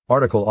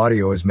Article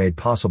audio is made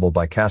possible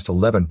by Cast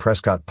 11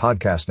 Prescott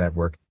Podcast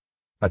Network,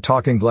 a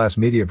Talking Glass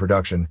media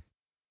production.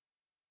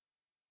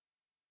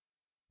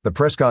 The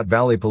Prescott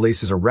Valley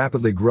Police is a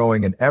rapidly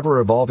growing and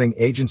ever-evolving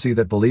agency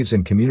that believes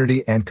in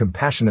community and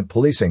compassionate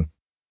policing.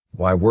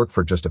 Why work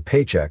for just a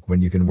paycheck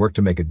when you can work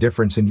to make a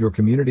difference in your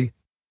community?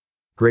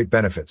 Great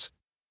benefits.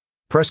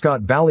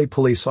 Prescott Valley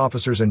police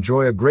officers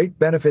enjoy a great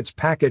benefits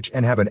package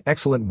and have an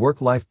excellent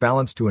work-life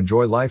balance to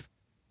enjoy life,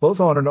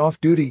 both on and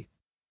off duty.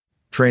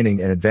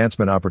 Training and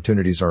advancement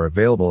opportunities are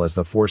available as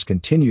the force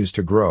continues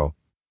to grow.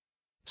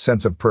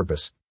 Sense of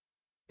purpose.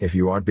 If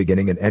you aren't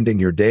beginning and ending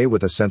your day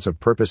with a sense of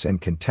purpose and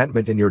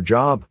contentment in your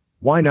job,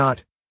 why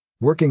not?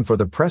 Working for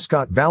the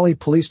Prescott Valley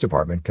Police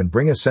Department can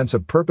bring a sense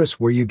of purpose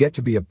where you get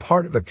to be a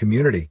part of the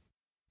community.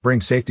 Bring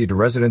safety to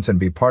residents and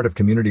be part of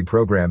community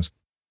programs.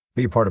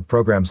 Be part of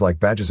programs like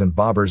Badges and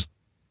Bobbers,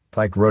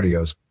 Pike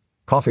Rodeos,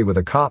 Coffee with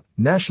a Cop,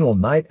 National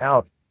Night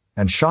Out,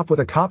 and Shop with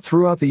a Cop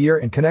throughout the year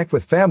and connect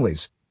with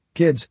families,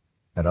 kids,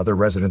 and other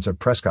residents of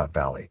Prescott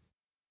Valley.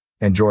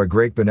 Enjoy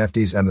great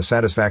benefits and the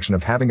satisfaction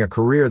of having a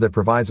career that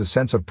provides a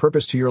sense of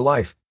purpose to your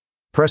life.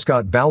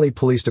 Prescott Valley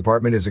Police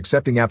Department is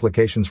accepting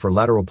applications for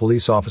lateral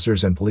police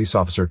officers and police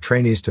officer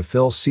trainees to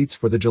fill seats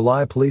for the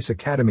July Police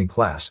Academy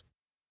class.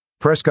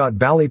 Prescott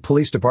Valley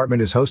Police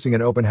Department is hosting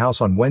an open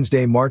house on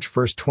Wednesday, March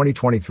 1,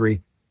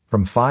 2023,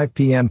 from 5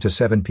 p.m. to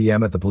 7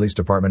 p.m. at the police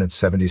department at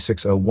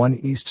 7601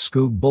 East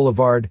Skoog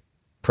Boulevard,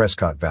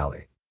 Prescott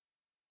Valley.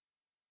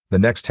 The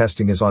next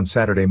testing is on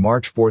Saturday,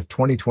 March 4,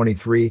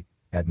 2023,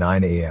 at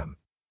 9 a.m.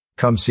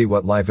 Come see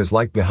what life is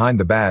like behind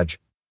the badge.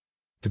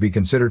 To be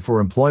considered for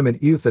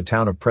employment, the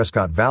town of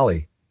Prescott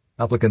Valley,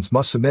 applicants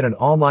must submit an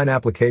online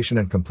application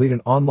and complete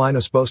an online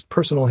ASPOST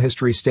personal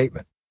history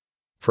statement.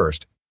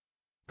 First,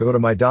 go to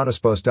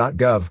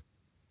my.aspost.gov,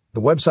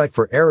 the website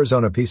for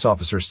Arizona Peace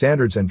Officer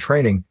Standards and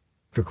Training,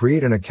 to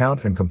create an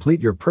account and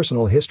complete your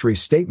personal history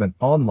statement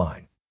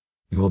online.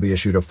 You will be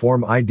issued a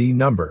Form ID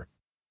number.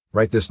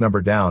 Write this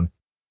number down.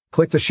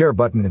 Click the Share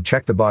button and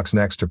check the box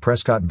next to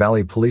Prescott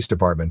Valley Police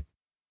Department.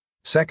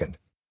 Second,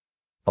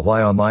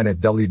 apply online at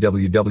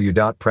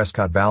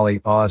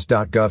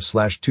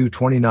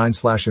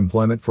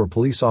www.prescottvalleyos.gov/229/employment for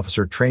police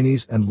officer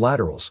trainees and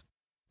laterals.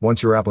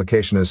 Once your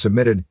application is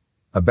submitted,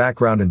 a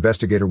background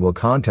investigator will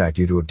contact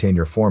you to obtain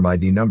your Form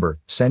ID number,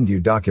 send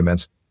you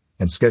documents,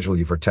 and schedule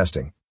you for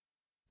testing.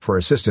 For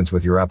assistance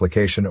with your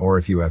application or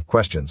if you have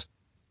questions,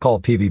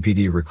 call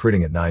PVPD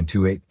Recruiting at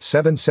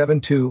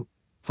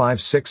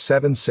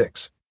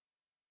 928-772-5676.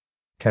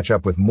 Catch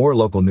up with more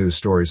local news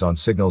stories on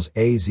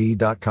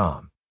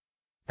signalsaz.com.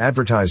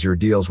 Advertise your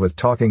deals with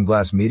Talking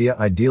Glass Media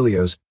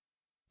Idealios.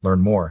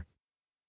 Learn more